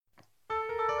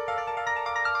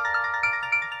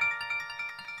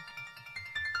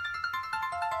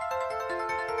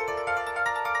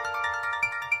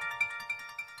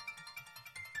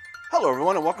Hello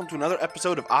everyone and welcome to another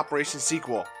episode of Operation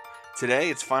Sequel. Today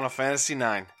it's Final Fantasy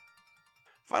IX.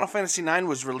 Final Fantasy IX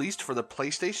was released for the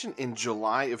PlayStation in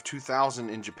July of 2000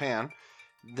 in Japan,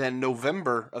 then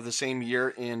November of the same year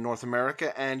in North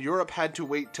America, and Europe had to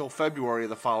wait till February of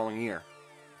the following year.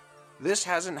 This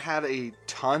hasn't had a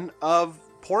ton of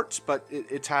ports, but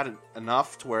it's had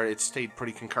enough to where it stayed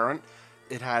pretty concurrent.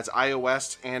 It has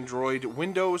iOS, Android,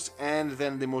 Windows, and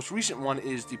then the most recent one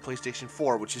is the PlayStation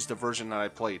 4, which is the version that I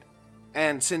played.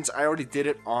 And since I already did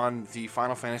it on the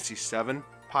Final Fantasy VII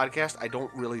podcast, I don't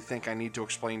really think I need to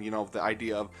explain, the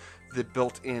idea of the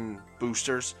built-in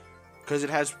boosters, because it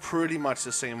has pretty much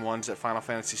the same ones that Final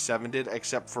Fantasy VII did,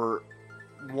 except for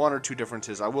one or two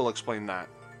differences. I will explain that.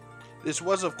 This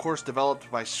was, of course,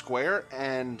 developed by Square,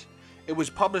 and it was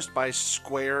published by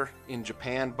Square in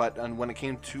Japan, but when it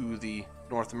came to the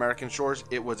North American shores,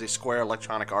 it was a Square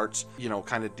Electronic Arts,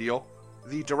 kind of deal.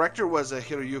 The director was a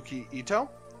Hiroyuki Ito.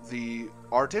 The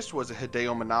artist was a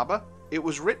Hideo Manaba. It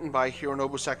was written by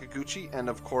Hironobu Sakaguchi, and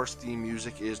of course the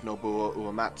music is Nobuo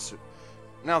Uematsu.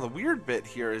 Now the weird bit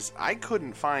here is I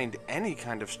couldn't find any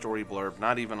kind of story blurb,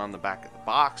 not even on the back of the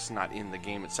box, not in the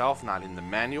game itself, not in the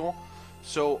manual.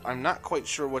 So I'm not quite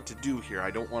sure what to do here. I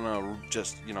don't want to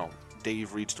just,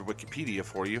 Dave reads the Wikipedia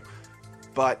for you.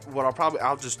 But what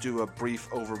I'll just do a brief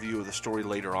overview of the story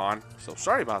later on. So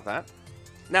sorry about that.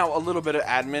 Now a little bit of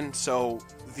admin. So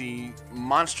the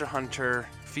Monster Hunter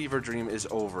fever dream is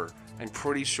over. I'm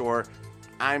pretty sure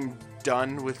I'm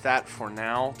done with that for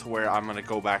now, to where I'm going to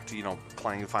go back to,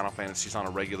 playing Final Fantasies on a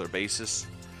regular basis.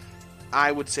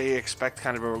 I would say expect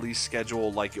kind of a release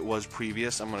schedule like it was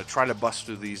previous. I'm going to try to bust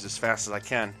through these as fast as I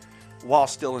can while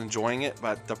still enjoying it,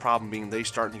 but the problem being they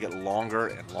start to get longer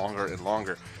and longer and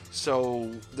longer.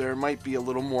 So there might be a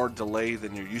little more delay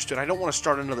than you're used to. And I don't want to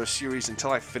start another series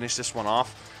until I finish this one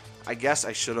off. I guess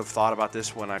I should have thought about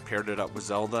this when I paired it up with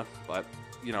Zelda, but,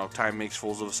 time makes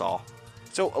fools of us all.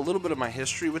 So a little bit of my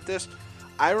history with this.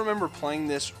 I remember playing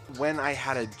this when I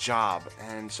had a job,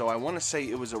 and so I want to say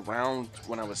it was around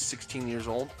when I was 16 years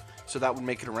old, so that would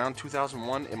make it around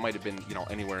 2001. It might have been,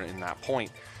 anywhere in that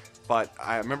point, but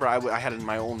I remember I had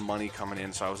my own money coming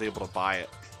in, so I was able to buy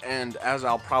it. And as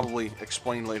I'll probably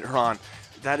explain later on,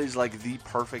 that is like the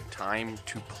perfect time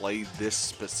to play this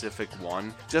specific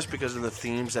one, just because of the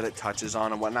themes that it touches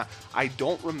on and whatnot. I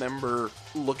don't remember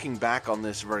looking back on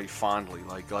this very fondly.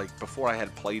 Like before I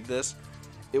had played this,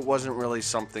 it wasn't really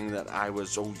something that I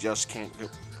was, just can't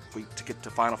wait to get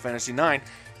to Final Fantasy IX.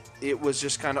 It was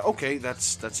just kind of, okay,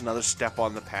 that's another step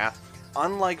on the path.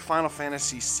 Unlike Final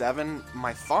Fantasy VII,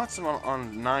 my thoughts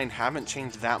on 9 haven't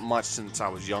changed that much since I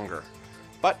was younger.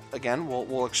 But again,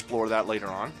 we'll explore that later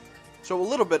on. So a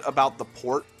little bit about the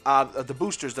port. The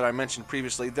boosters that I mentioned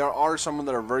previously, there are some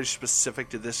that are very specific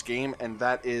to this game, and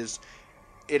that is,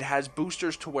 it has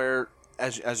boosters to where,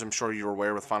 as I'm sure you're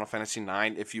aware with Final Fantasy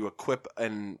IX, if you equip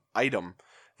an item,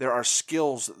 there are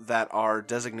skills that are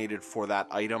designated for that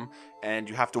item, and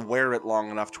you have to wear it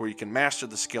long enough to where you can master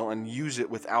the skill and use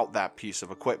it without that piece of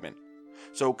equipment.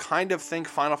 So kind of think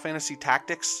Final Fantasy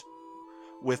Tactics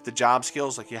with the job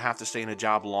skills, like you have to stay in a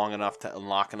job long enough to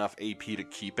unlock enough AP to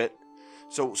keep it.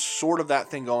 So sort of that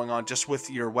thing going on, just with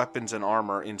your weapons and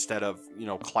armor instead of,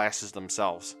 classes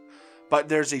themselves. But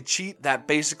there's a cheat that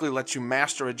basically lets you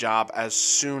master a job as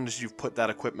soon as you've put that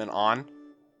equipment on.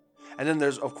 And then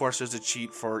there's a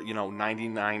cheat for,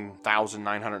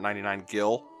 99,999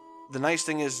 gil. The nice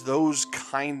thing is those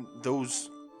kind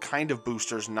of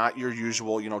boosters, not your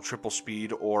usual, triple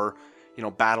speed or,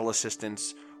 battle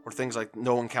assistance or things like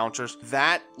no encounters,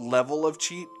 that level of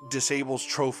cheat disables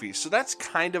trophies. So that's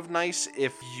kind of nice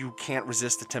if you can't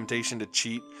resist the temptation to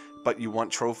cheat, but you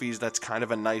want trophies. That's kind of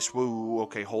a nice, woo,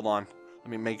 okay, hold on. Let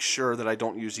me make sure that I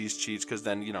don't use these cheats, because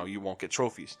then, you won't get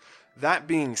trophies. That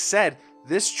being said,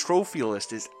 this trophy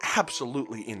list is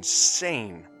absolutely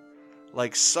insane.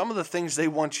 Like, some of the things they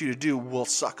want you to do will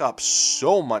suck up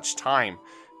so much time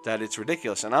that it's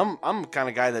ridiculous. And I'm the kind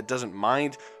of guy that doesn't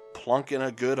mind plunking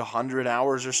a good 100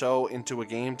 hours or so into a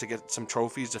game to get some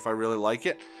trophies if I really like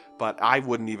it, but I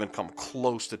wouldn't even come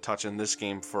close to touching this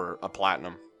game for a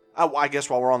platinum. I guess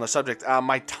while we're on the subject,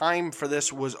 my time for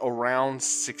this was around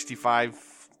 65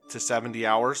 to 70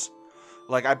 hours.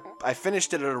 Like, I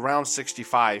finished it at around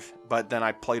 65, but then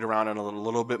I played around it a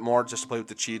little bit more just to play with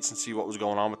the cheats and see what was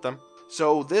going on with them.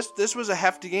 So this was a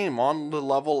hefty game on the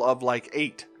level of like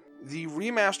 8. The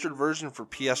remastered version for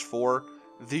PS4,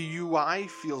 the UI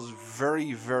feels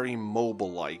very, very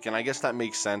mobile-like, and I guess that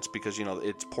makes sense because,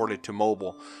 it's ported to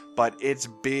mobile, but it's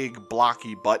big,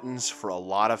 blocky buttons for a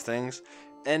lot of things,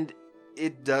 and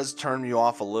it does turn you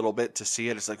off a little bit to see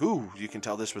it. It's like, ooh, you can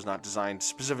tell this was not designed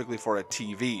specifically for a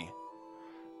TV.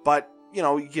 But,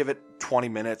 you give it 20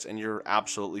 minutes and you're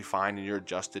absolutely fine and you're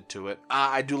adjusted to it.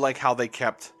 I do like how they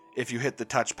kept, if you hit the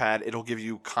touchpad, it'll give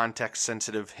you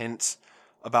context-sensitive hints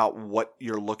about what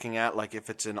you're looking at. Like if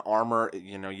it's an armor,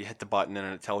 you hit the button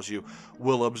and it tells you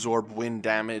will absorb wind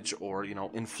damage or,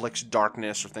 inflicts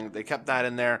darkness or things. They kept that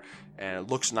in there and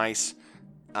it looks nice.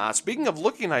 Speaking of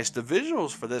looking nice, the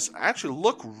visuals for this actually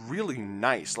look really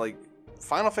nice. Like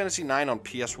Final Fantasy IX on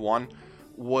PS1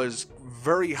 was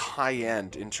very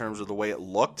high-end in terms of the way it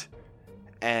looked,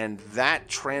 and that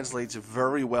translates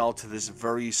very well to this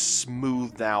very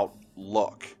smoothed-out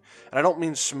look. And I don't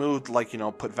mean smooth like,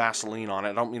 put Vaseline on it.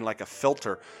 I don't mean like a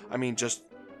filter. I mean just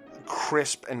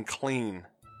crisp and clean.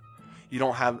 You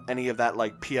don't have any of that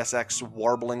like PSX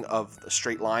warbling of the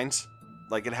straight lines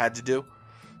like it had to do.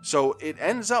 So it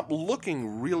ends up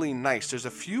looking really nice. There's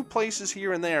a few places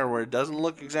here and there where it doesn't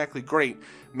look exactly great,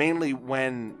 mainly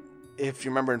when, if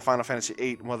you remember in Final Fantasy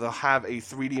VIII, where they'll have a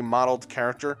 3D modeled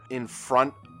character in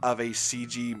front of a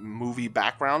CG movie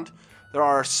background. There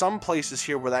are some places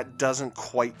here where that doesn't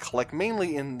quite click,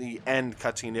 mainly in the end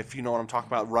cutscene, if you know what I'm talking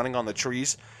about, running on the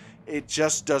trees. It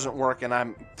just doesn't work, and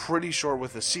I'm pretty sure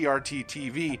with the CRT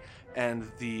TV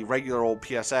and the regular old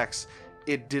PSX,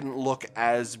 it didn't look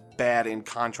as bad in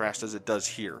contrast as it does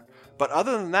here. But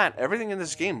other than that, everything in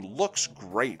this game looks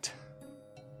great.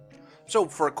 So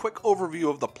for a quick overview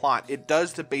of the plot, it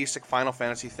does the basic Final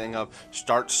Fantasy thing of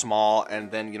start small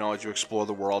and then, as you explore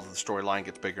the world, the storyline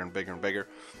gets bigger and bigger and bigger.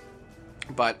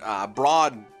 But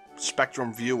broad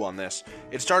spectrum view on this,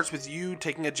 it starts with you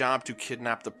taking a job to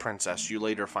kidnap the princess. You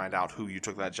later find out who you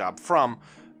took that job from,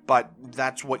 but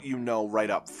that's what you know right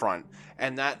up front.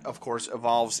 And that, of course,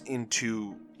 evolves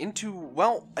into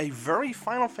a very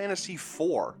Final Fantasy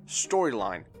IV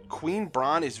storyline. Queen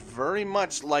Brahne is very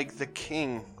much like the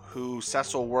king who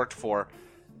Cecil worked for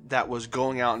that was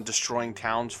going out and destroying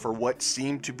towns for what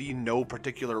seemed to be no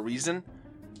particular reason.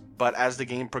 But as the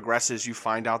game progresses, you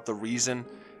find out the reason.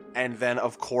 And then,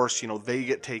 of course, they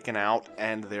get taken out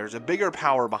and there's a bigger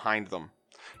power behind them.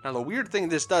 Now, the weird thing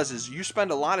this does is you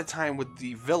spend a lot of time with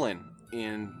the villain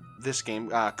in this game,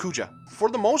 Kuja. For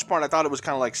the most part, I thought it was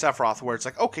kind of like Sephiroth, where it's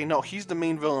like, okay, no, he's the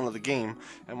main villain of the game,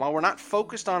 and while we're not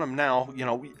focused on him now,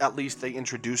 at least they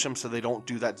introduce him so they don't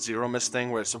do that Zero Miss thing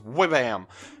where it's wham,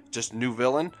 just new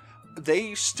villain.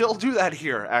 They still do that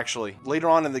here, actually. Later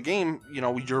on in the game,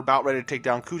 you're about ready to take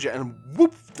down Kuja, and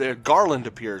whoop, the Garland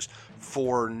appears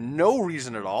for no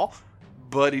reason at all,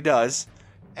 but he does.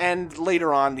 And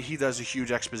later on, he does a huge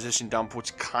exposition dump,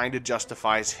 which kind of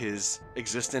justifies his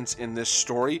existence in this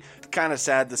story. Kind of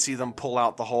sad to see them pull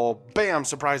out the whole, bam,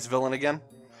 surprise villain again.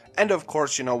 And of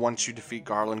course, once you defeat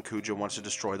Garland, Kuja wants to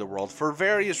destroy the world for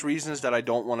various reasons that I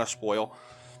don't want to spoil.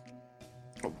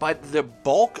 But the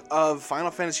bulk of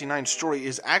Final Fantasy IX story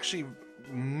is actually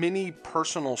mini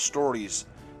personal stories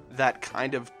that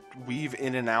kind of weave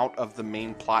in and out of the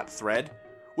main plot thread,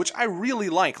 which I really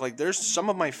like. Like, there's some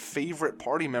of my favorite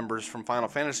party members from Final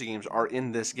Fantasy games are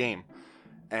in this game.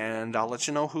 And I'll let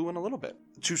you know who in a little bit.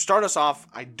 To start us off,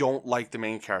 I don't like the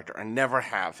main character. I never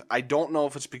have. I don't know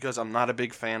if it's because I'm not a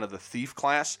big fan of the thief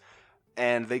class,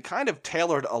 and they kind of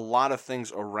tailored a lot of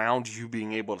things around you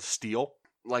being able to steal.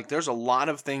 Like, there's a lot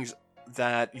of things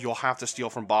that you'll have to steal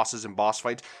from bosses and boss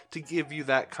fights to give you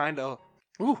that kind of...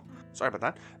 Ooh, sorry about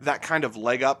that. That kind of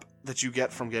leg up that you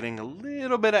get from getting a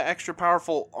little bit of extra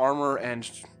powerful armor and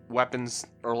weapons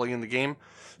early in the game.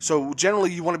 So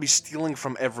generally you want to be stealing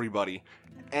from everybody.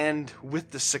 And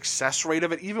with the success rate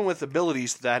of it, even with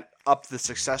abilities that up the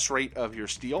success rate of your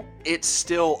steal, it's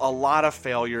still a lot of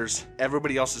failures.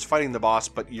 Everybody else is fighting the boss,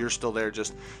 but you're still there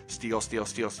just steal, steal,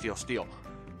 steal, steal, steal.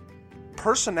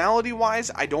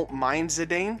 Personality-wise, I don't mind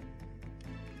Zidane,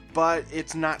 but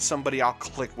it's not somebody I'll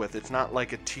click with. It's not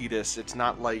like a Tidus. It's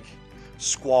not like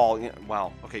Squall.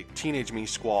 Well, okay, teenage me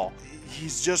Squall.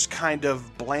 He's just kind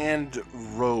of bland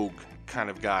rogue kind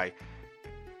of guy.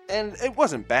 And it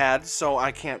wasn't bad, so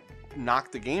I can't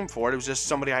knock the game for it. It was just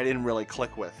somebody I didn't really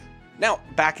click with. Now,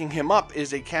 backing him up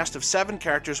is a cast of 7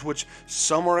 characters, which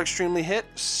some are extremely hit,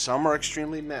 some are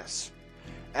extremely miss.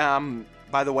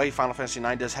 By the way, Final Fantasy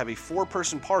IX does have a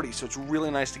 4-person party, so it's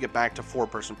really nice to get back to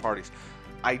 4-person parties.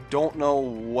 I don't know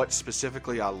what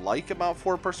specifically I like about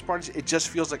 4-person parties. It just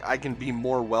feels like I can be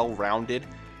more well-rounded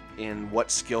in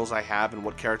what skills I have and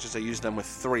what characters I use than with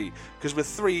 3. Because with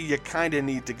 3, you kind of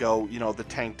need to go, the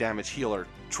tank damage healer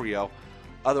trio.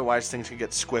 Otherwise, things can get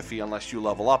squiffy unless you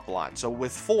level up a lot. So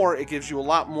with 4, it gives you a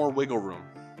lot more wiggle room.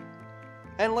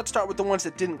 And let's start with the ones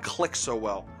that didn't click so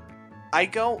well.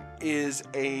 Aiko is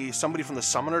somebody from the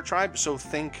Summoner tribe, so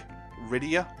think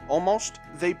Rydia, almost.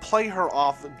 They play her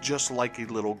off just like a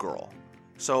little girl.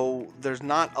 So there's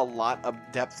not a lot of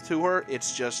depth to her.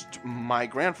 It's just, my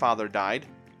grandfather died.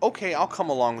 Okay, I'll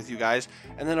come along with you guys.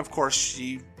 And then, of course,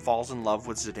 she falls in love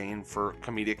with Zidane for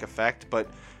comedic effect. But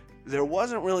there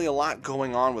wasn't really a lot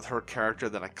going on with her character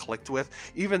that I clicked with,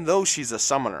 even though she's a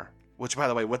summoner. Which, by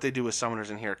the way, what they do with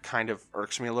summoners in here kind of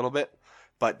irks me a little bit.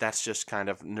 But that's just kind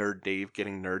of Nerd Dave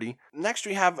getting nerdy. Next,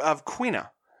 we have Quina.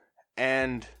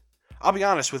 And I'll be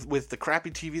honest, with the crappy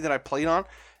TV that I played on,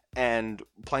 and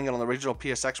playing it on the original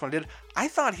PSX when I did, I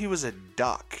thought he was a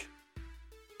duck.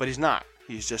 But he's not.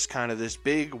 He's just kind of this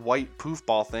big white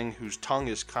poofball thing whose tongue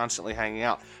is constantly hanging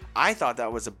out. I thought that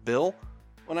was a bill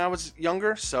when I was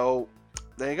younger, so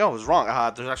there you go. I was wrong.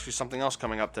 There's actually something else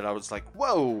coming up that I was like,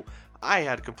 whoa, I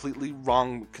had completely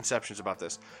wrong conceptions about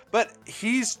this. But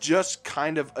he's just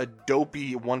kind of a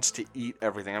dopey, wants to eat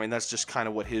everything. I mean, that's just kind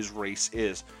of what his race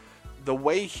is. The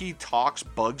way he talks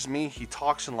bugs me. He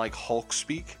talks in like Hulk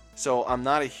speak. So I'm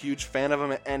not a huge fan of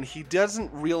him, and he doesn't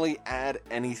really add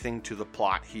anything to the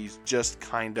plot. He's just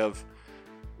kind of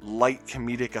light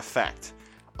comedic effect.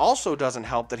 Also doesn't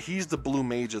help that he's the blue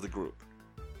mage of the group.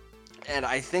 And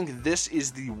I think this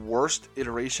is the worst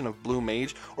iteration of blue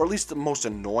mage, or at least the most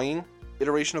annoying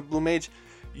iteration of blue mage.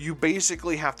 You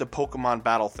basically have to Pokemon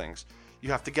battle things.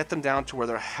 You have to get them down to where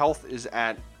their health is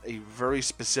at a very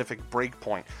specific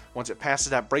breakpoint. Once it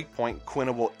passes that breakpoint,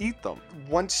 Quina will eat them.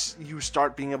 Once you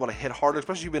start being able to hit harder,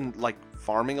 especially if you've been like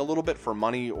farming a little bit for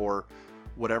money or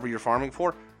whatever you're farming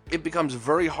for, it becomes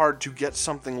very hard to get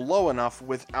something low enough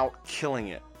without killing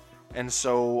it. And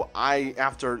so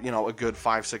after, a good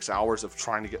 5-6 hours of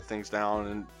trying to get things down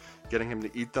and getting him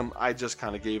to eat them, I just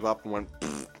kind of gave up and went,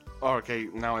 oh, okay,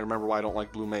 now I remember why I don't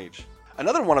like blue mage.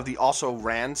 Another one of the also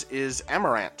Rans is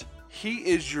Amaranth. He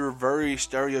is your very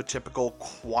stereotypical,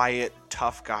 quiet,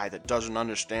 tough guy that doesn't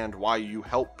understand why you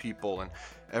help people and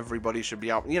everybody should be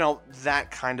out.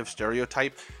 That kind of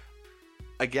stereotype.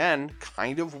 Again,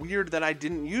 kind of weird that I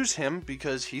didn't use him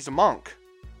because he's a monk.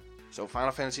 So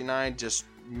Final Fantasy IX just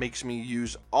makes me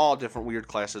use all different weird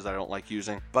classes that I don't like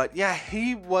using. But yeah,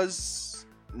 he was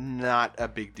not a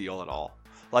big deal at all.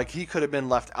 Like, he could have been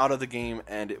left out of the game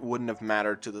and it wouldn't have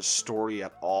mattered to the story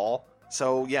at all.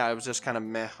 So yeah, I was just kind of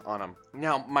meh on him.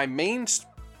 Now, my main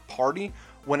party,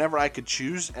 whenever I could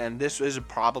choose, and this is a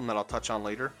problem that I'll touch on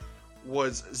later,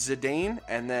 was Zidane,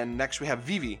 and then next we have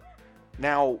Vivi.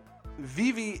 Now,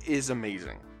 Vivi is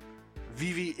amazing.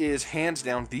 Vivi is hands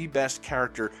down the best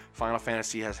character Final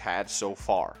Fantasy has had so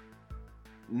far.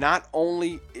 Not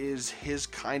only is his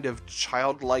kind of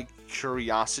childlike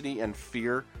curiosity and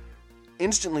fear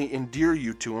instantly endear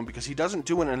you to him because he doesn't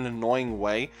do it in an annoying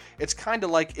way. It's kind of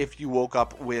like if you woke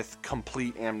up with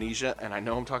complete amnesia, and I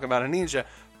know I'm talking about amnesia,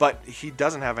 but he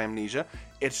doesn't have amnesia.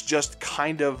 It's just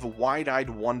kind of wide-eyed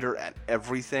wonder at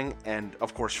everything, and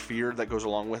of course fear that goes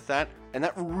along with that. And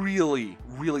that really,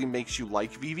 really makes you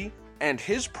like Vivi. And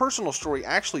his personal story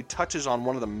actually touches on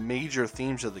one of the major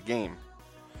themes of the game.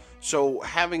 So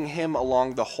having him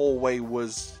along the whole way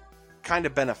was kind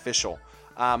of beneficial.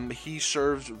 He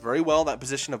serves very well that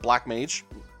position of Black Mage.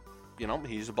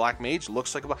 He's a Black Mage,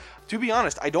 looks like a... To be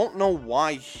honest, I don't know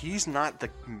why he's not the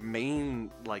main,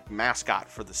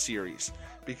 mascot for the series.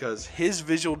 Because his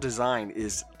visual design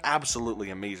is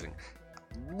absolutely amazing.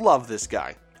 Love this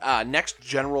guy. Next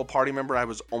general party member I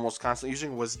was almost constantly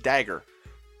using was Dagger,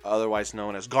 otherwise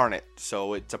known as Garnet.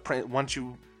 So it's once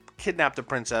you kidnap the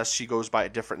princess, she goes by a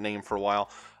different name for a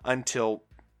while until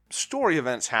story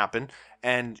events happen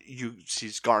and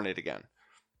she's Garnet again.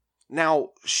 Now,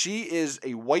 she is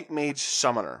a white mage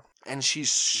summoner, and she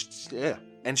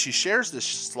shares this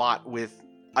slot with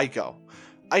Aiko.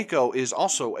 Aiko is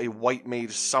also a white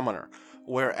mage summoner,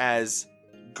 whereas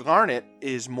Garnet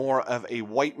is more of a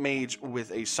white mage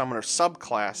with a summoner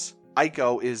subclass.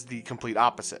 Aiko is the complete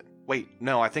opposite. Wait,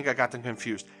 no, I think I got them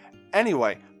confused.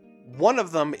 Anyway, one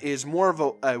of them is more of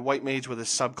a white mage with a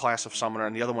subclass of summoner,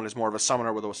 and the other one is more of a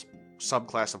summoner with a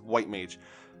subclass of white mage.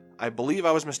 I believe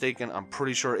I was mistaken. I'm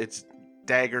pretty sure it's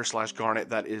Dagger/Garnet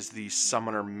that is the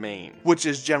summoner main, which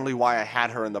is generally why I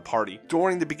had her in the party.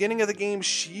 During the beginning of the game,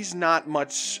 she's not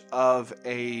much of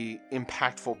a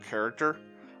impactful character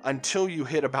until you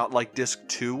hit about disc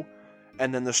 2,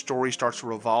 and then the story starts to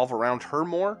revolve around her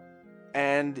more.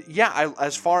 And yeah,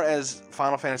 as far as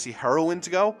Final Fantasy heroines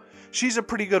go, she's a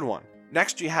pretty good one.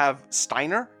 Next you have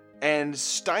Steiner. And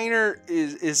Steiner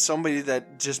is somebody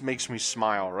that just makes me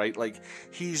smile, right?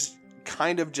 He's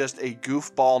kind of just a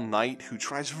goofball knight who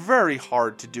tries very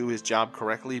hard to do his job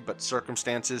correctly, but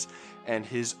circumstances and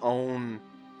his own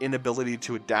inability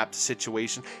to adapt to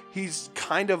situation. He's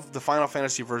kind of the Final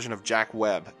Fantasy version of Jack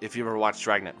Webb, if you ever watched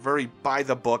Dragnet. Very by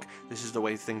the book, this is the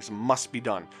way things must be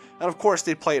done. And of course,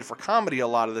 they play it for comedy a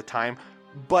lot of the time,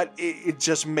 but it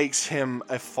just makes him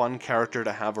a fun character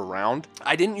to have around.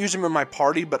 I didn't use him in my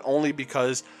party, but only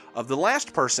because of the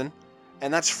last person,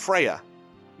 and that's Freya.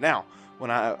 Now,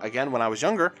 when I was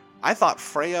younger, I thought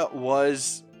Freya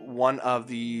was one of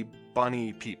the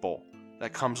bunny people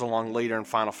that comes along later in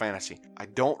Final Fantasy. I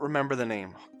don't remember the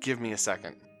name. Give me a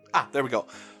second. There we go.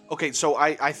 Okay, so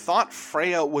I thought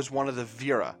Freya was one of the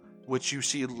Vera, which you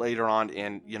see later on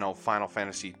in, Final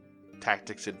Fantasy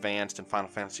Tactics Advanced and Final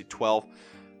Fantasy 12.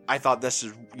 I thought this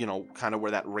is, kind of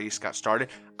where that race got started.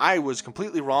 I was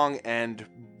completely wrong, and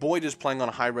boy, does playing on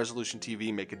a high-resolution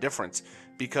TV make a difference,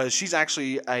 because she's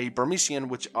actually a Burmesian,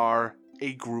 which are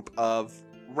a group of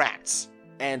rats,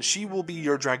 and she will be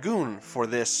your Dragoon for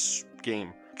this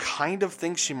game. Kind of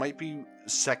think she might be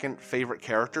second favorite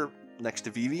character next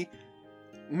to Vivi,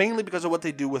 mainly because of what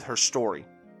they do with her story.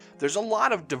 There's a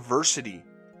lot of diversity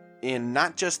in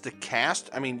not just the cast.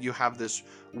 I mean, you have this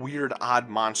weird, odd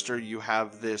monster, you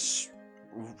have this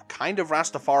kind of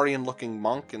Rastafarian looking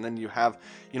monk, and then you have,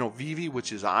 Vivi,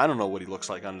 which is, I don't know what he looks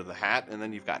like under the hat, and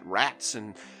then you've got rats,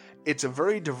 and it's a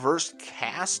very diverse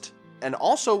cast. And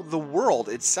also, the world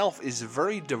itself is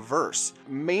very diverse,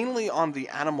 mainly on the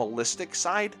animalistic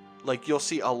side. Like, you'll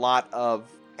see a lot of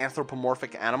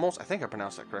anthropomorphic animals. I think I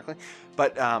pronounced that correctly.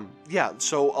 But,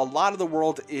 so a lot of the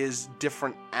world is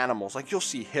different animals. Like, you'll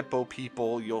see hippo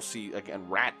people, you'll see, again,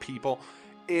 rat people.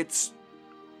 It's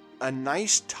a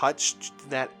nice touch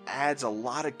that adds a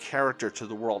lot of character to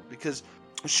the world. Because,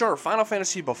 sure, Final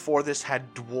Fantasy before this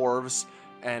had dwarves,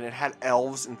 and it had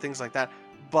elves and things like that,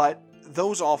 but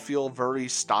those all feel very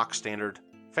stock standard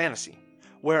fantasy.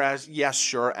 Whereas, yes,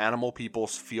 sure, animal people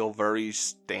feel very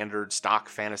standard stock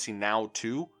fantasy now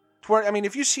too. To where, I mean,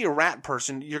 if you see a rat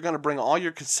person, you're going to bring all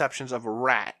your conceptions of a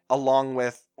rat along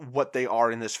with what they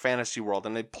are in this fantasy world,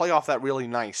 and they play off that really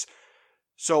nice.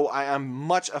 So I am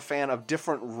much a fan of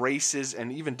different races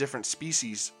and even different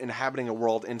species inhabiting a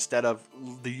world instead of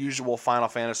the usual Final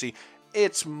Fantasy.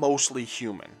 It's mostly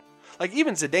human. Like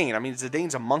even Zidane. I mean,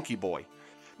 Zidane's a monkey boy.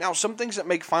 Now, some things that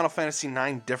make Final Fantasy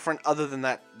IX different, other than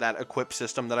that equip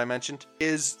system that I mentioned,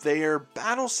 is their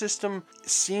battle system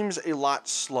seems a lot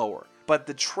slower. But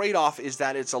the trade-off is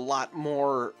that it's a lot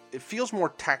more, it feels more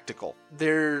tactical.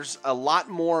 There's a lot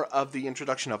more of the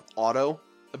introduction of auto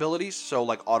abilities, so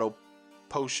like auto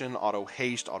potion, auto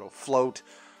haste, auto float,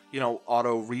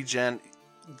 auto regen,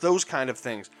 those kind of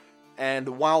things. And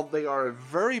while they are a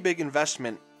very big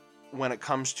investment when it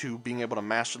comes to being able to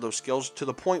master those skills, to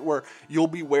the point where you'll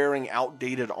be wearing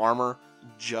outdated armor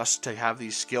just to have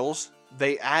these skills,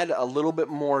 they add a little bit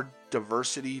more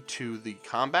diversity to the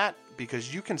combat,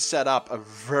 because you can set up a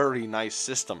very nice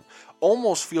system.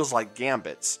 Almost feels like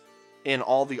gambits in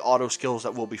all the auto skills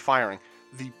that we'll be firing.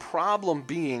 The problem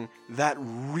being that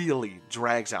really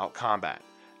drags out combat.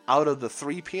 Out of the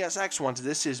 3 PSX ones,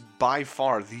 this is by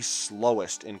far the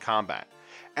slowest in combat.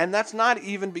 And that's not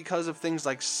even because of things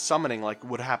like summoning, like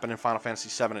would happen in Final Fantasy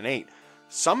 7 and 8.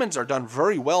 Summons are done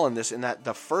very well in this, in that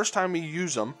the first time you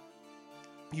use them,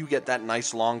 you get that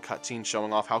nice long cutscene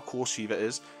showing off how cool Shiva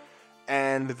is.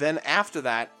 And then after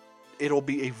that, it'll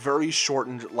be a very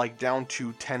shortened, like down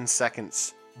to 10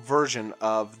 seconds version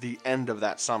of the end of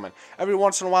that summon. Every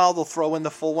once in a while, they'll throw in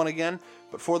the full one again,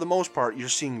 but for the most part, you're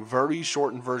seeing very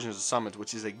shortened versions of summons,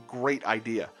 which is a great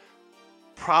idea.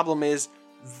 Problem is,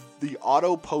 the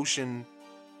auto potion,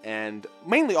 and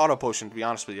mainly auto potion, to be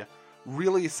honest with you,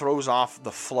 really throws off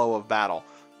the flow of battle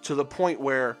to the point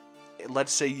where,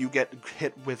 let's say you get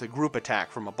hit with a group attack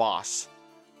from a boss.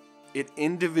 It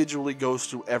individually goes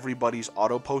through everybody's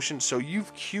auto potion, so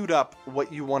you've queued up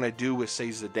what you want to do with, say,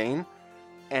 Zidane,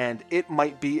 and it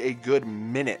might be a good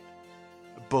minute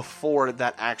before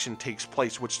that action takes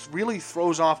place, which really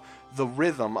throws off the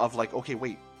rhythm of like, okay,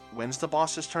 wait, when's the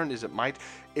boss's turn? Is it my...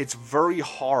 It's very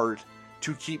hard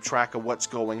to keep track of what's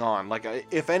going on. Like,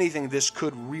 if anything, this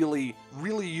could really,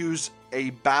 really use a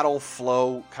battle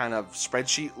flow kind of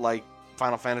spreadsheet like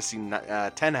Final Fantasy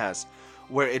X has,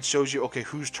 where it shows you, okay,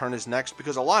 whose turn is next,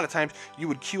 because a lot of times you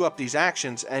would queue up these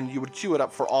actions and you would queue it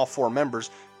up for all 4 members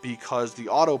because the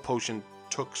auto potion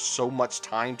took so much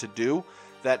time to do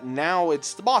that now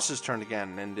it's the boss's turn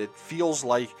again, and it feels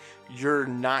like you're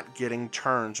not getting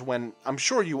turns when I'm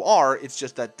sure you are. It's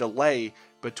just that delay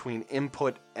between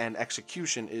input and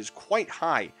execution is quite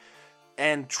high,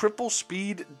 and triple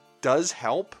speed does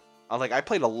help. Like, I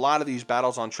played a lot of these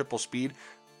battles on triple speed,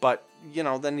 but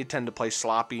then you tend to play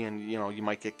sloppy and, you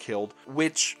might get killed,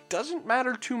 which doesn't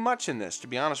matter too much in this, to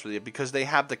be honest with you, because they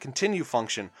have the continue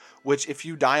function, which if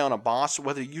you die on a boss,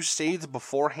 whether you saved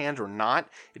beforehand or not,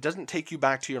 it doesn't take you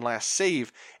back to your last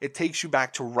save, it takes you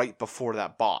back to right before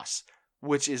that boss,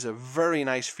 which is a very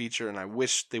nice feature, and I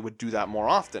wish they would do that more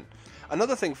often.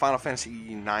 Another thing Final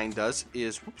Fantasy IX does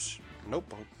is,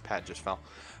 pad just fell.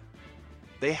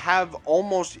 They have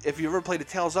almost, if you ever played a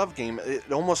Tales of game,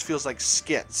 it almost feels like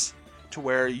skits, to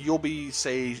where you'll be,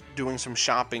 say, doing some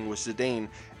shopping with Zidane,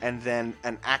 and then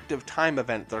an active time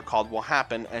event, they're called, will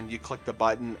happen, and you click the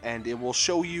button, and it will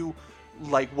show you,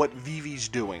 like, what Vivi's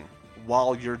doing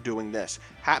while you're doing this.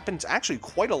 Happens actually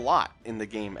quite a lot in the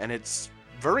game, and it's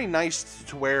very nice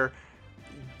to where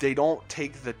they don't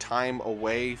take the time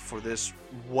away for this,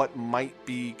 what might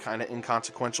be kind of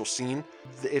inconsequential scene.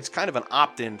 It's kind of an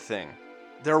opt-in thing.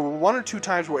 There were one or two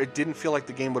times where it didn't feel like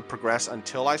the game would progress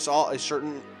until I saw a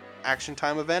certain action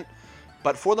time event,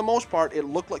 but for the most part, it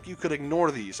looked like you could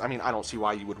ignore these. I mean, I don't see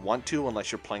why you would want to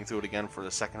unless you're playing through it again for the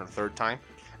second or third time.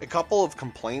 A couple of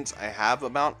complaints I have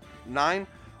about 9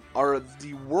 are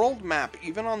the world map,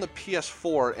 even on the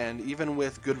PS4, and even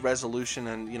with good resolution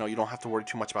and, you don't have to worry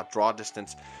too much about draw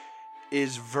distance,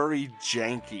 is very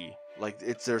janky. Like,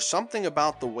 there's something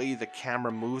about the way the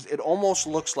camera moves. It almost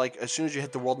looks like as soon as you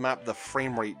hit the world map, the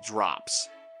frame rate drops.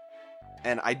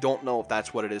 And I don't know if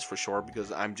that's what it is for sure,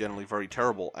 because I'm generally very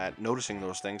terrible at noticing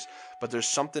those things, but there's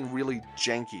something really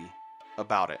janky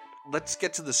about it. Let's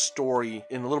get to the story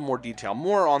in a little more detail,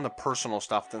 more on the personal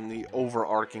stuff than the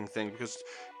overarching thing, because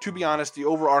to be honest, the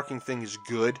overarching thing is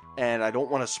good, and I don't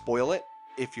want to spoil it.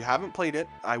 If you haven't played it,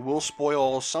 I will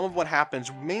spoil some of what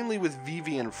happens, mainly with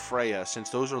Vivi and Freya, since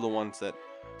those are the ones that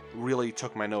really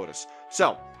took my notice.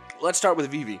 So, let's start with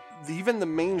Vivi. Even the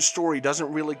main story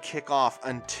doesn't really kick off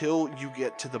until you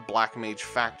get to the Black Mage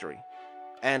Factory.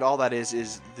 And all that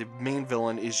is the main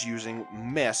villain is using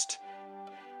mist,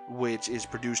 which is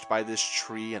produced by this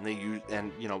tree, and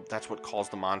that's what calls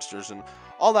the monsters and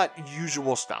all that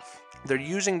usual stuff. They're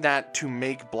using that to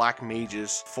make black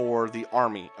mages for the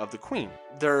army of the queen.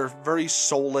 They're very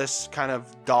soulless, kind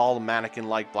of doll,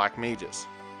 mannequin-like black mages.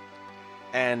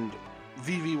 And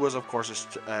Vivi was, of course,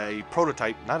 a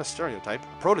prototype, not a stereotype,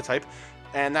 a prototype,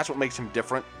 and that's what makes him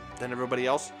different than everybody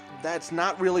else. That's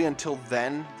not really until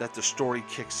then that the story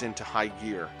kicks into high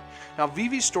gear. Now,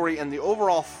 Vivi's story and the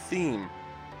overall theme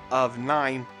of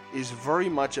 9 is very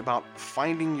much about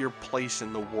finding your place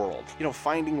in the world.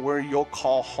 Finding where you'll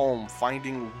call home,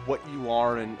 finding what you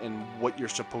are and what you're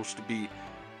supposed to be.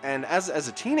 And as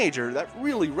a teenager, that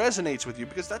really resonates with you,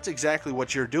 because that's exactly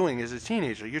what you're doing as a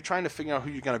teenager. You're trying to figure out who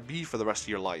you're going to be for the rest of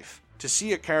your life. To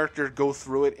see a character go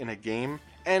through it in a game,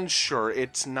 and sure,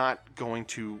 it's not going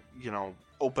to,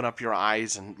 open up your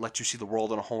eyes and let you see the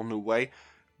world in a whole new way,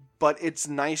 but it's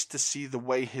nice to see the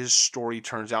way his story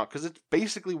turns out, because it's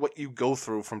basically what you go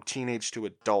through from teenage to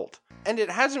adult. And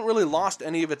it hasn't really lost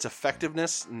any of its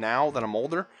effectiveness now that I'm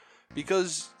older,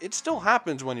 because it still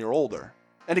happens when you're older.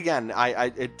 And again,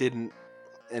 it didn't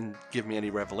give me any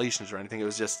revelations or anything. It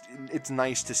was just, it's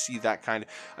nice to see that kind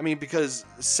of, because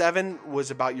 7 was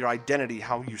about your identity,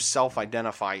 how you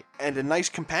self-identify. And a nice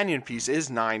companion piece is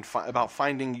 9, about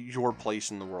finding your place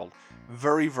in the world.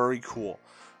 Very, very cool.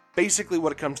 Basically,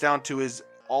 what it comes down to is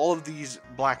all of these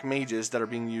black mages that are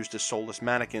being used as soulless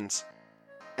mannequins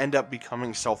end up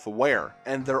becoming self-aware.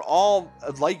 And they're all,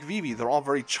 like Vivi, they're all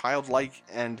very childlike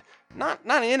and not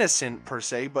innocent per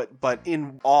se, but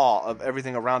in awe of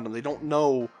everything around them. They don't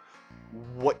know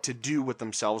what to do with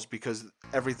themselves because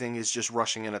everything is just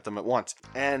rushing in at them at once.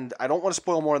 And I don't want to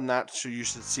spoil more than that, so you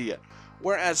should see it.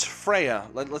 Whereas Freya,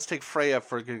 let's take Freya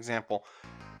for a good example.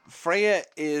 Freya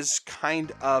is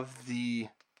kind of the...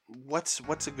 What's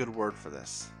a good word for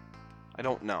this? I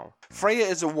don't know. Freya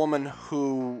is a woman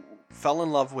who fell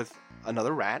in love with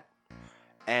another rat,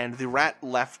 and the rat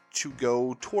left to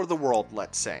go tour the world,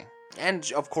 let's say.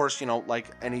 And, of course, like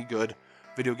any good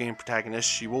video game protagonist,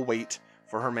 she will wait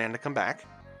for her man to come back.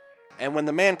 And when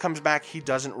the man comes back, he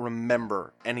doesn't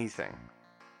remember anything.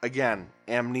 Again,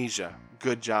 amnesia.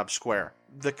 Good job, Square.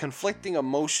 The conflicting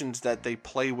emotions that they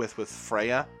play with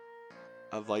Freya,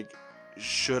 of like,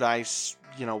 should I,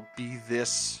 be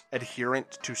this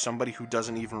adherent to somebody who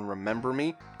doesn't even remember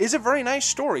me, is a very nice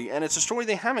story, and it's a story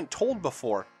they haven't told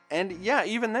before. And yeah,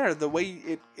 even there, the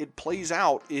way it plays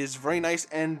out is very nice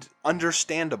and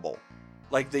understandable.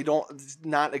 Like,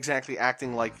 not exactly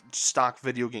acting like stock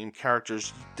video game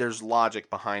characters. There's logic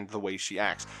behind the way she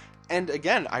acts. And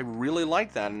again, I really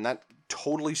like that, and that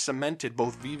totally cemented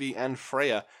both Vivi and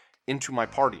Freya into my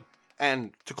party.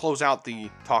 And to close out the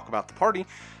talk about the party,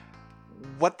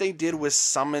 What they did with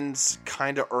summons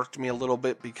kind of irked me a little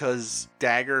bit because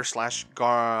Dagger /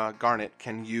 Garnet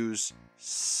can use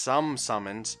some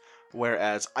summons,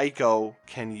 whereas Aiko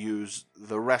can use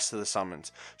the rest of the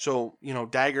summons. So,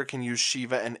 Dagger can use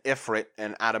Shiva and Ifrit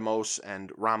and Atomos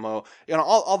and Ramo,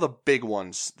 all the big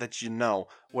ones that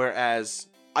whereas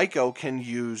Aiko can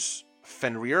use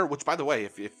Fenrir, which, by the way,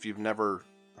 if you've never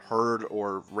heard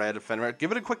or read of Fenrir,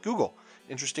 give it a quick Google.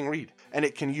 Interesting read. And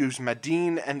it can use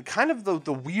Madine and kind of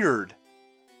the weird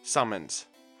summons.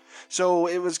 So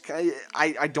it was,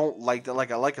 I don't like that.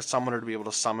 Like, I like a summoner to be able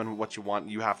to summon what you want.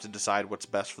 You have to decide what's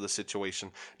best for the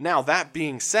situation. Now, that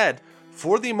being said,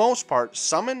 for the most part,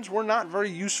 summons were not very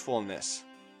useful in this.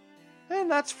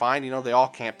 And that's fine. They all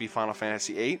can't be Final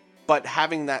Fantasy VIII. But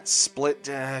having that split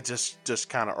just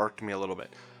kind of irked me a little bit.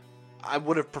 I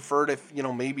would have preferred if,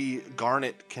 maybe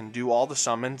Garnet can do all the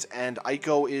summons and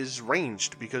Aiko is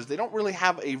ranged, because they don't really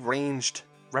have a ranged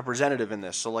representative in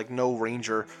this. So, like, no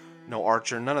ranger, no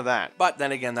archer, none of that. But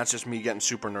then again, that's just me getting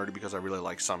super nerdy because I really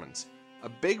like summons. A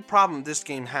big problem this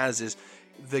game has is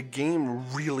the game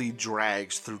really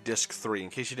drags through Disc 3. In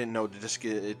case you didn't know,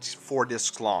 it's 4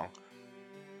 discs long.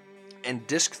 And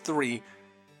Disc 3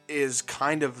 is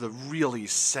kind of the really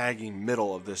saggy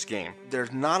middle of this game.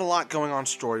 There's not a lot going on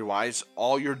story-wise.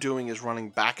 All you're doing is running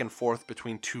back and forth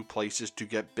between 2 places to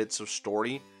get bits of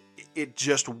story. It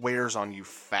just wears on you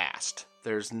fast.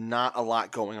 There's not a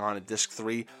lot going on in Disc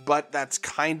 3, but that's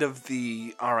kind of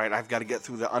alright, I've got to get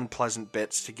through the unpleasant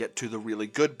bits to get to the really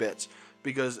good bits,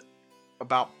 because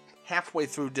about halfway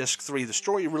through Disc 3, the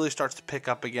story really starts to pick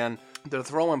up again. They're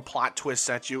throwing plot twists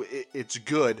at you. It's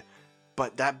good.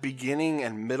 But that beginning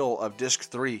and middle of Disc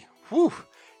 3, whew,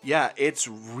 yeah, it's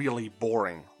really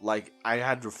boring. Like, I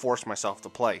had to force myself to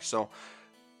play. So,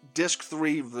 Disc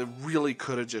 3, they really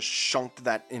could have just chunked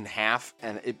that in half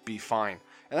and it'd be fine.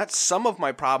 And that's some of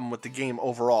my problem with the game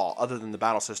overall, other than the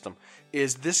battle system,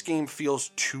 is this game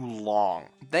feels too long.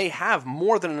 They have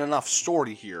more than enough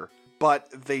story here, but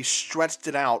they stretched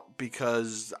it out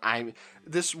because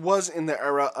this was in the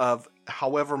era of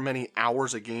however many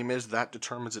hours a game is, that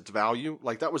determines its value.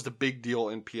 Like, that was the big deal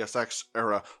in PSX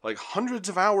era, like hundreds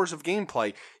of hours of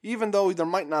gameplay, even though there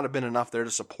might not have been enough there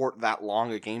to support that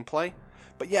long a gameplay.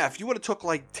 But yeah, if you would have took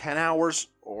like 10 hours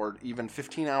or even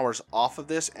 15 hours off of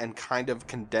this and kind of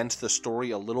condensed the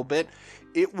story a little bit,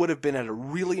 it would have been at a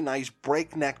really nice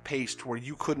breakneck pace to where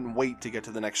you couldn't wait to get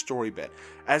to the next story bit.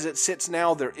 As it sits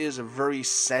now, there is a very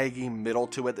saggy middle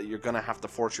to it that you're going to have to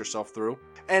force yourself through.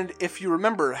 And if you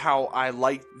remember how I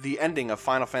liked the ending of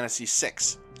Final Fantasy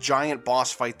VI, giant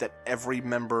boss fight that every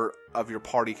member of your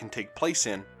party can take place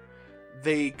in,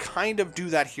 they kind of do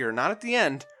that here. Not at the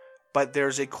end, but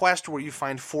there's a quest where you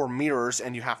find 4 mirrors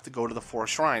and you have to go to the 4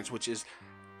 shrines, which is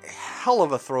a hell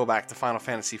of a throwback to Final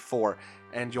Fantasy IV.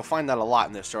 And you'll find that a lot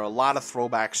in this. There are a lot of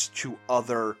throwbacks to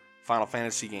other Final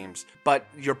Fantasy games. But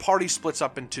your party splits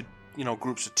up into,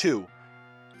 groups of 2.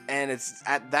 And it's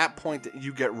at that point that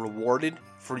you get rewarded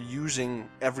for using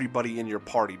everybody in your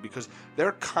party, because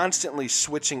they're constantly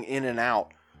switching in and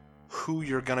out who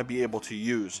you're going to be able to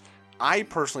use. I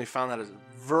personally found that as a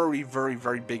very, very,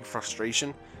 very big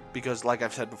frustration, because like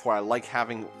I've said before, I like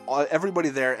having everybody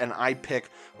there and I pick,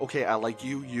 okay, I like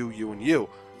you, and you.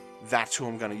 That's who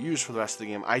I'm going to use for the rest of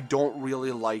the game. I don't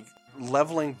really like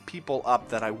leveling people up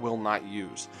that I will not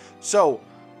use. So,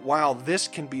 while this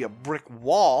can be a brick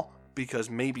wall, because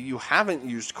maybe you haven't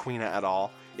used Quina at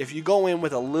all, if you go in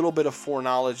with a little bit of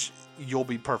foreknowledge, you'll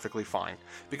be perfectly fine.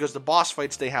 Because the boss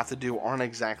fights they have to do aren't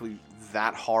exactly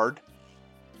that hard.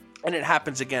 And it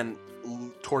happens again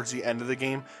towards the end of the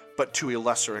game, but to a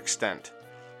lesser extent.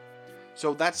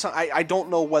 So that's, I don't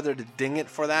know whether to ding it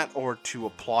for that or to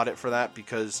applaud it for that,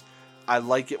 because I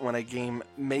like it when a game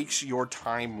makes your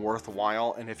time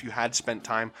worthwhile, and if you had spent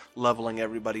time leveling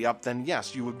everybody up, then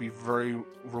yes, you would be very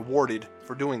rewarded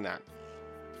for doing that.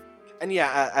 And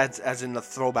yeah, as in the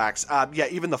throwbacks, yeah,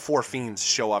 even the 4 fiends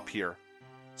show up here.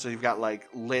 So you've got like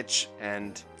Lich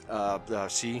and,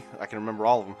 see, I can remember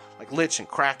all of them, like Lich and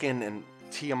Kraken and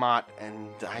Tiamat, and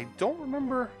I don't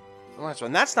remember the last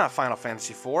one. That's not Final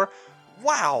Fantasy IV.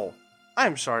 Wow,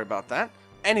 I'm sorry about that.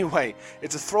 Anyway,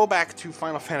 it's a throwback to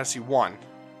Final Fantasy 1,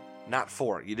 not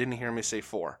 4. You didn't hear me say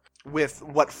 4. With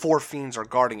what 4 fiends are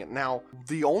guarding it. Now,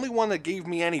 the only one that gave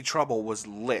me any trouble was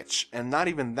Lich, and not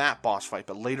even that boss fight,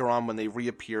 but later on when they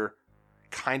reappear,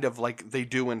 kind of like they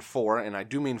do in 4, and I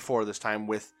do mean 4 this time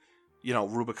with,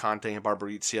 Rubicante and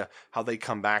Barbariccia, how they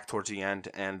come back towards the end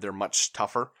and they're much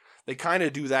tougher. They kind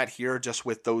of do that here just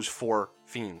with those 4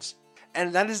 fiends.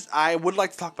 And that is, I would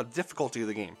like to talk about the difficulty of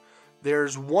the game.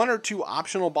 There's 1 or 2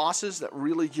 optional bosses that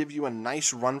really give you a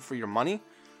nice run for your money,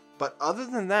 But other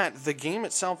than that, the game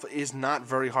itself is not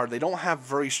very hard. They don't have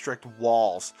very strict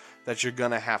walls that you're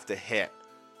going to have to hit.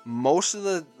 Most of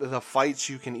the fights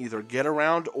you can either get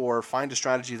around or find a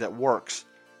strategy that works,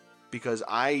 because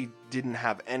I didn't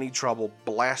have any trouble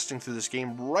blasting through this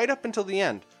game right up until the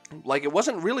end. Like, it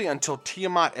wasn't really until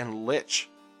Tiamat and Lich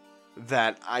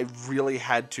that I really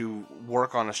had to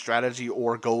work on a strategy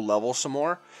or go level some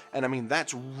more. And I mean,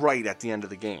 that's right at the end of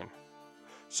the game.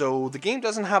 So the game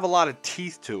doesn't have a lot of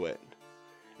teeth to it.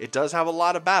 It does have a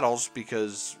lot of battles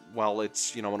because, well,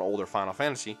 it's, an older Final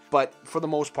Fantasy. But for the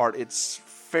most part, it's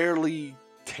fairly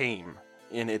tame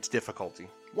in its difficulty.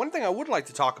 One thing I would like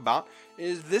to talk about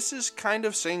is this is kind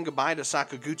of saying goodbye to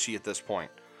Sakaguchi at this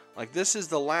point. Like, this is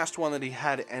the last one that he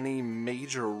had any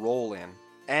major role in.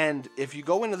 And if you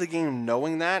go into the game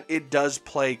knowing that, it does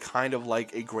play kind of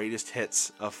like a greatest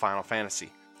hits of Final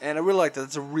Fantasy. And I really like that.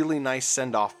 It's a really nice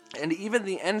send-off. And even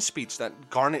the end speech that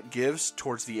Garnet gives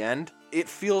towards the end, it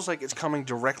feels like it's coming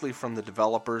directly from the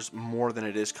developers more than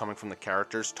it is coming from the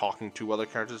characters, talking to other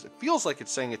characters. It feels like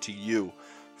it's saying it to you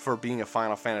for being a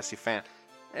Final Fantasy fan.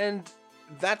 And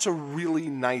that's a really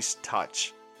nice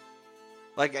touch.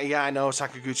 Like, yeah, I know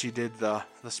Sakaguchi did the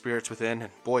Spirits Within,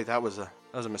 and boy, that was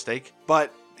a mistake.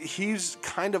 But he's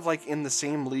kind of like in the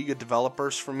same league of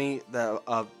developers for me that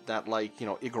like,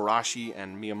 Igarashi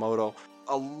and Miyamoto.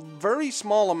 A very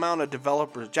small amount of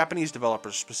developers, Japanese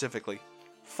developers specifically,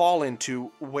 fall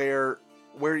into where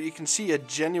you can see a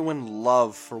genuine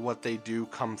love for what they do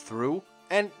come through.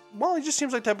 And, well, he just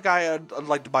seems like the type of guy I'd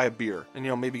like to buy a beer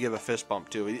and, maybe give a fist bump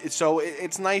to. So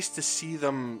it's nice to see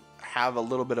them have a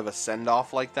little bit of a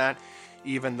send-off like that,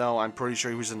 even though I'm pretty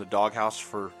sure he was in the doghouse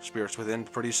for Spirits Within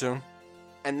pretty soon.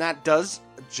 And that does,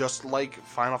 just like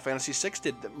Final Fantasy VI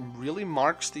did, that really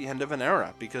marks the end of an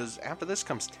era, because after this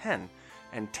comes 10,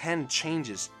 and 10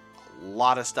 changes a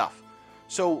lot of stuff.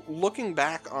 So looking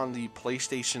back on the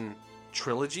PlayStation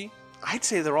trilogy, I'd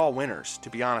say they're all winners, to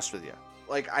be honest with you.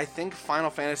 Like, I think Final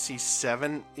Fantasy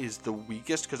VII is the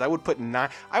weakest, because I would put 9,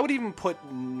 I would even put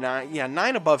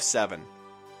 9 above 7.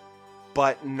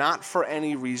 But not for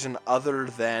any reason other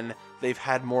than they've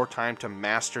had more time to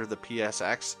master the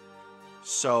PSX.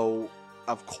 So,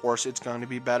 of course, it's going to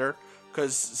be better.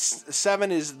 Because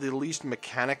 7 is the least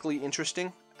mechanically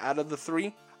interesting out of the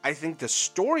 3. I think the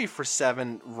story for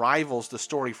 7 rivals the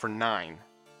story for 9.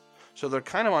 So they're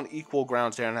kind of on equal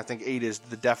grounds there, and I think 8 is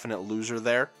the definite loser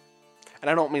there. And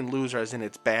I don't mean loser as in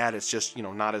it's bad, it's just,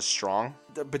 not as strong.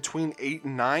 Between 8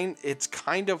 and 9, it's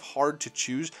kind of hard to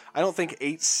choose. I don't think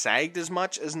 8 sagged as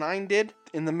much as 9 did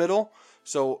in the middle.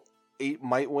 So 8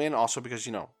 might win, also because,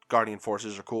 Guardian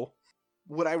Forces are cool.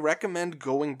 Would I recommend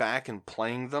going back and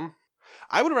playing them?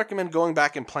 I would recommend going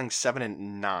back and playing 7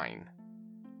 and 9.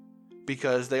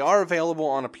 Because they are available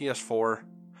on a PS4,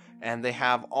 and they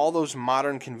have all those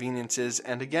modern conveniences,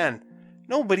 and again,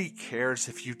 nobody cares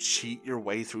if you cheat your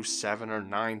way through 7 or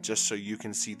 9 just so you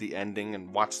can see the ending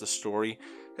and watch the story.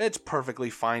 It's perfectly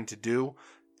fine to do,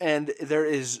 and there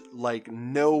is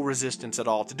no resistance at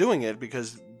all to doing it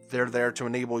because they're there to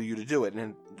enable you to do it,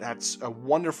 and that's a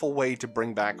wonderful way to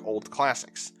bring back old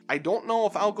classics. I don't know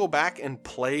if I'll go back and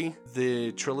play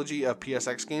the trilogy of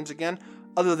PSX games again,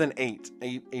 other than 8.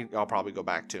 8 I'll probably go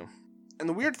back to. And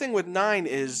the weird thing with 9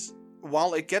 is,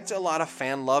 while it gets a lot of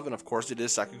fan love, and of course it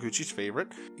is Sakaguchi's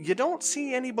favorite, you don't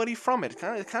see anybody from it. It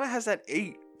kind of has that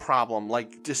 8 problem,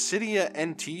 like Dissidia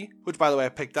NT, which by the way I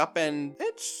picked up, and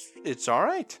it's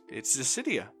alright. It's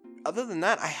Dissidia. Other than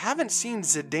that, I haven't seen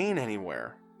Zidane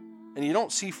anywhere. And you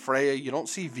don't see Freya, you don't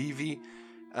see Vivi.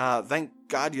 Thank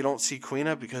God you don't see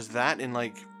Quina, because that in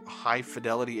high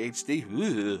fidelity HD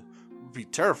would be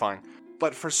terrifying.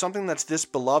 But for something that's this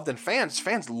beloved, and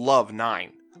fans love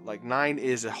 9. 9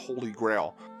 is a holy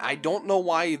grail. I don't know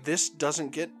why this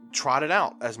doesn't get trotted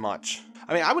out as much.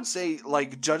 I mean, I would say,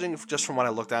 judging just from what I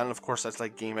looked at, and of course that's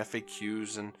Game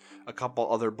FAQs and a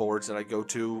couple other boards that I go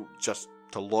to just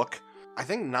to look, I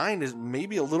think 9 is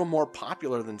maybe a little more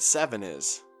popular than 7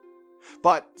 is.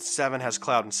 But 7 has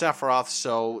Cloud and Sephiroth,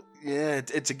 so yeah,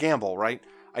 it's a gamble, right?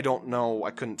 I don't know, I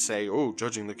couldn't say,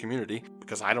 judging the community,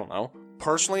 because I don't know.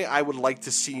 Personally, I would like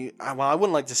to see, I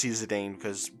wouldn't like to see Zidane,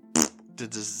 because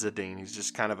Zidane, he's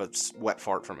just kind of a wet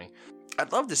fart for me.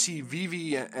 I'd love to see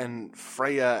Vivi and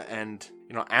Freya and,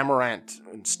 Amaranth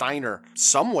and Steiner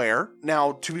somewhere.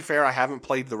 Now, to be fair, I haven't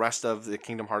played the rest of the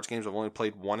Kingdom Hearts games. I've only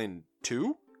played 1 and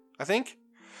 2, I think.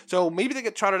 So maybe they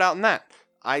get trotted out in that.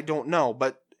 I don't know,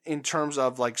 but in terms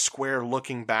of Square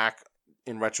looking back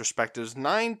in retrospectives,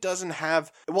 9 doesn't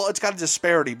have, well, it's got a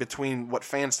disparity between what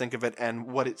fans think of it and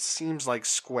what it seems like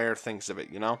Square thinks of it,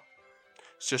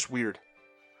 It's just weird.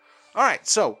 Alright,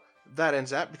 so that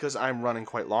ends that because I'm running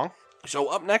quite long. So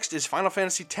up next is Final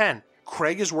Fantasy X.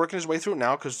 Craig is working his way through it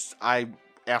now because I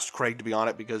asked Craig to be on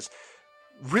it because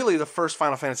really the first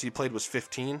Final Fantasy he played was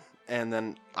 15, and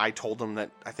then I told him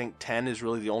that I think 10 is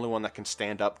really the only one that can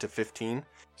stand up to 15.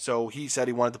 So he said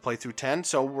he wanted to play through 10,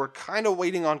 so we're kind of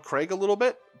waiting on Craig a little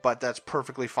bit, but that's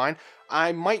perfectly fine.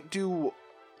 I might do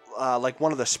like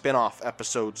one of the spin-off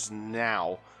episodes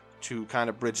now to kind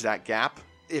of bridge that gap.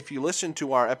 If you listen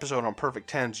to our episode on Perfect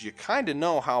Tens, you kind of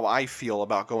know how I feel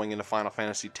about going into Final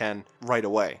Fantasy X right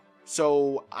away.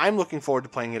 So I'm looking forward to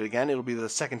playing it again. It'll be the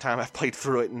second time I've played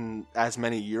through it in as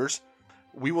many years.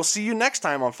 We will see you next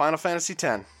time on Final Fantasy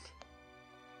X.